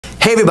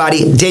Hey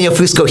everybody, Daniel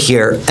Fusco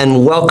here,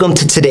 and welcome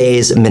to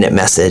today's Minute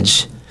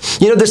Message.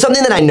 You know, there's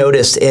something that I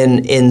noticed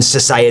in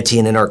society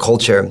and in our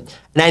culture,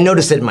 and I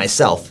noticed it in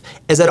myself,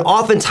 is that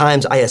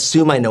oftentimes I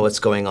assume I know what's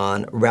going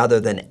on rather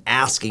than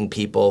asking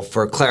people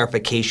for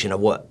clarification of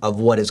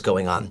what is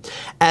going on.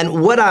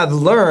 And what I've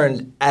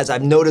learned as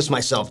I've noticed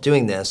myself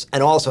doing this,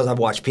 and also as I've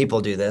watched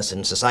people do this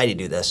and society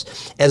do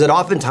this, is that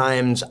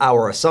oftentimes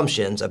our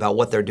assumptions about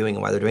what they're doing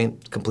and why they're doing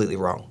it is completely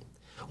wrong.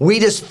 We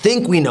just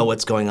think we know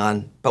what's going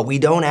on, but we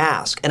don't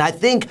ask. And I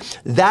think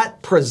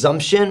that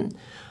presumption,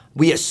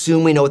 we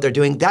assume we know what they're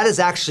doing, that is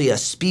actually a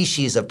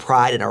species of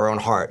pride in our own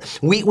heart.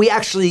 We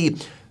actually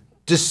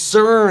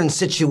discern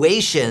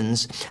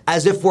situations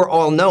as if we're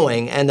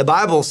all-knowing, and the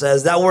Bible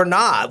says that we're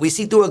not. We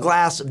see through a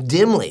glass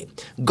dimly.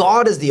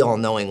 God is the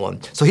all-knowing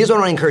one. So here's what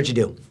I want to encourage you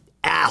to do.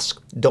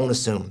 Ask, don't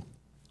assume.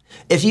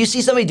 If you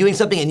see somebody doing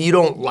something and you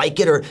don't like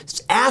it, or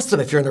ask them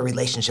if you're in a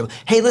relationship,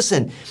 hey,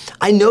 listen,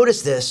 I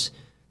noticed this.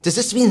 Does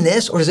this mean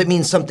this, or does it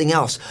mean something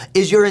else?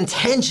 Is your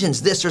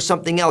intentions this or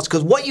something else?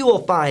 Because what you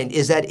will find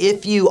is that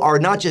if you are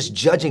not just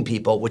judging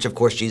people, which of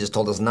course Jesus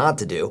told us not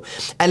to do,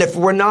 and if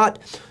we're not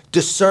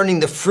discerning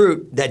the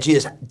fruit that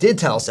Jesus did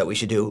tell us that we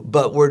should do,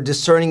 but we're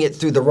discerning it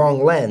through the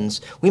wrong lens,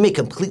 we may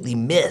completely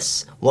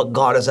miss what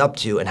God is up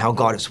to and how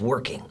God is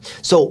working.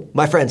 So,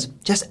 my friends,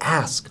 just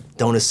ask,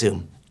 don't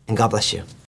assume, and God bless you.